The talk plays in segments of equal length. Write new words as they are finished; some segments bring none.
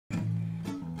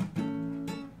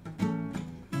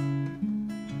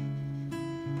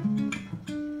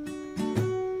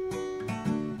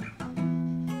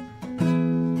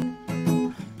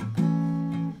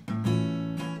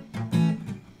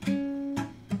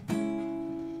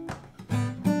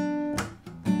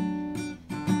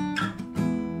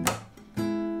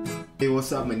Hey,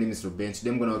 what's up? My name is Ruben. Today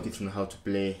I'm gonna walk you through how to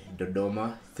play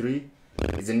Dodoma 3.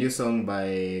 It's a new song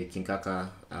by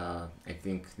Kaka. I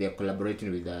think they are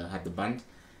collaborating with Hart the band.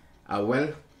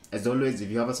 Well, as always, if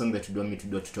you have a song that you want me to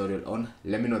do a tutorial on,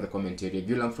 let me know in the comment area. If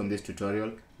you learn from this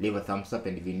tutorial, leave a thumbs up,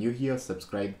 and if you're new here,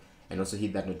 subscribe and also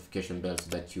hit that notification bell so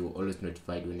that you're always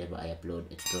notified whenever I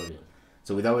upload a tutorial.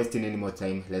 So without wasting any more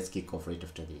time, let's kick off right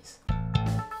after this.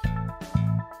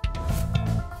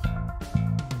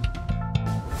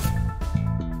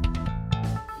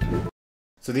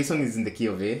 So this song is in the key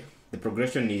of A. The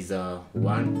progression is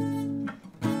 1,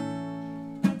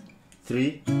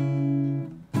 3,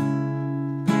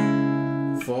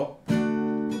 4,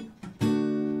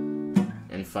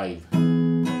 and 5.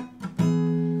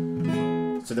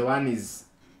 So the 1 is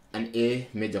an A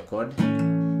major chord.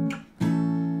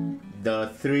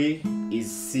 The 3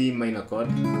 is C minor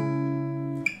chord.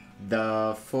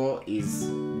 The 4 is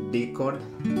D chord,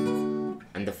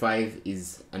 and the 5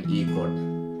 is an E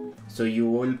chord. So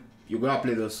you're gonna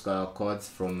play those chords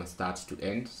from start to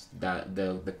end.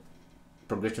 The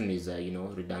progression is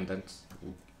redundant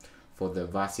for the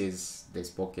verses, the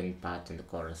spoken part, and the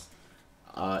chorus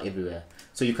everywhere.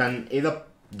 So you can either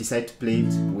decide to play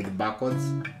it with bar chords,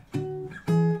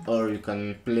 or you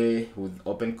can play with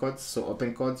open chords. So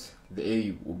open chords, the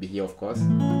A will be here, of course.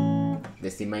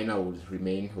 The C minor will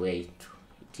remain where it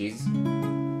is,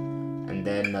 and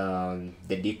then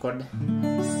the D chord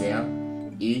there,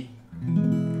 E.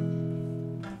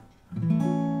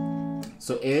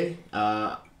 So A,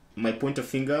 my pointer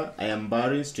finger, I am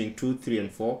barring string 2, 3,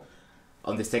 and 4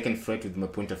 on the second fret with my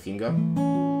pointer finger.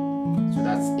 So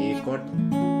that's A chord.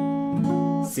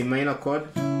 C minor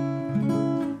chord,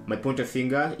 my pointer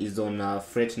finger is on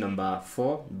fret number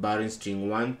 4, barring string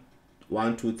 1,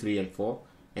 2, 3, and 4,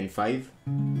 and 5.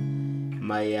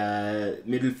 My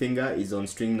middle finger is on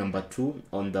string number 2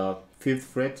 on the 5th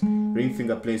fret, ring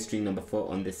finger playing string number 4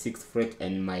 on the 6th fret,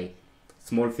 and my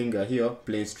small finger here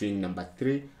playing string number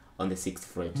 3 on the 6th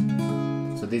fret.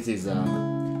 So this is a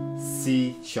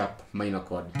C sharp minor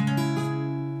chord.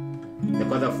 The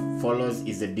chord that follows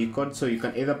is the D chord, so you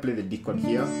can either play the D chord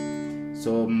here.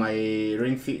 So my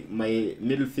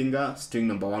middle finger string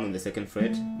number 1 on the 2nd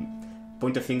fret,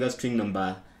 pointer finger string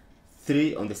number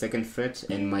 3 on the 2nd fret,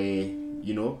 and my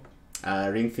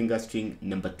ring finger string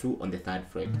number 2 on the 3rd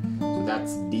fret. So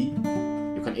that's D.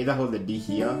 You can either hold the D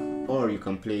here, or you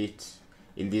can play it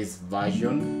in this version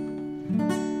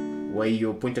where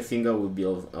your pointer finger will be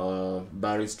of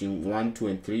barring string 1, 2,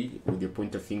 and 3 with your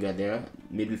pointer finger there,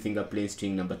 middle finger playing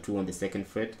string number 2 on the 2nd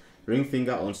fret, ring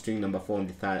finger on string number 4 on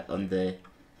the third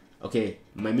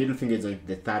my middle finger is on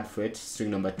the 3rd fret, string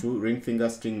number 2, ring finger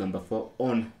string number 4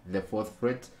 on the 4th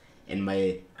fret, and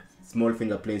my small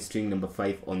finger playing string number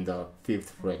 5 on the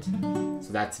 5th fret.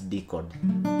 So that's D chord.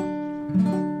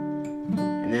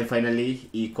 And then finally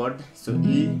E chord. So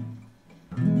E,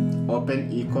 open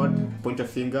E chord, pointer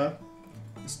finger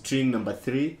string number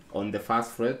 3 on the 1st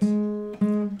fret,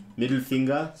 middle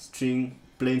finger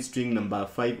playing string number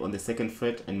 5 on the 2nd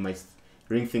fret, and my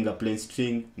ring finger playing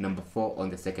string number 4 on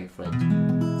the 2nd fret.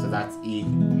 So that's E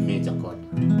major chord.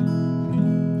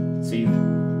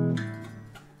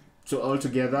 So all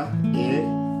together, A,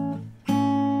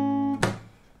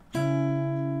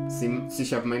 C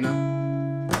sharp minor,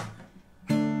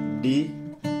 D,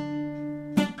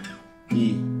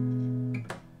 E.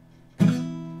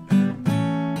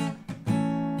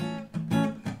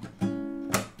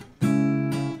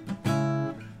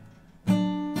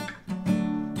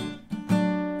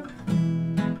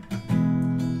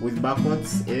 With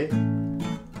backwards, A,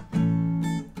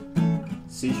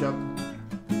 C sharp,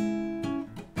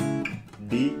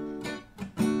 D,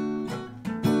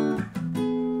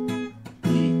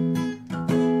 E.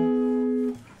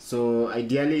 So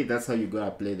ideally that's how you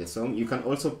gotta play the song. You can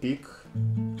also pick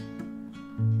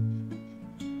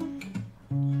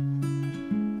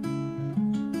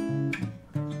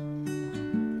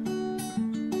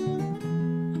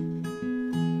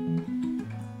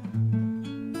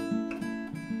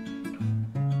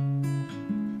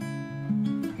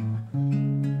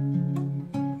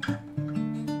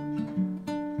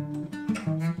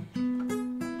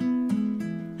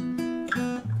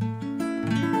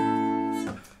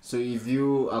So if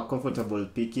you are comfortable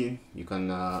picking, you can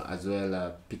as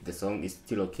well pick the song. It's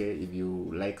still okay. If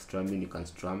you like strumming, you can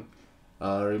strum.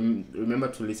 Remember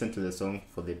to listen to the song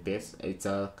for the bass. It's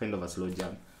a kind of a slow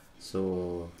jam.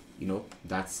 So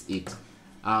that's it.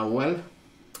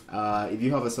 If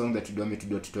you have a song that you want me to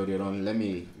do a tutorial on, let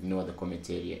me know in the comment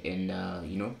area. And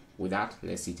with that,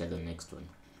 let's see each other next one.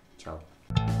 Ciao.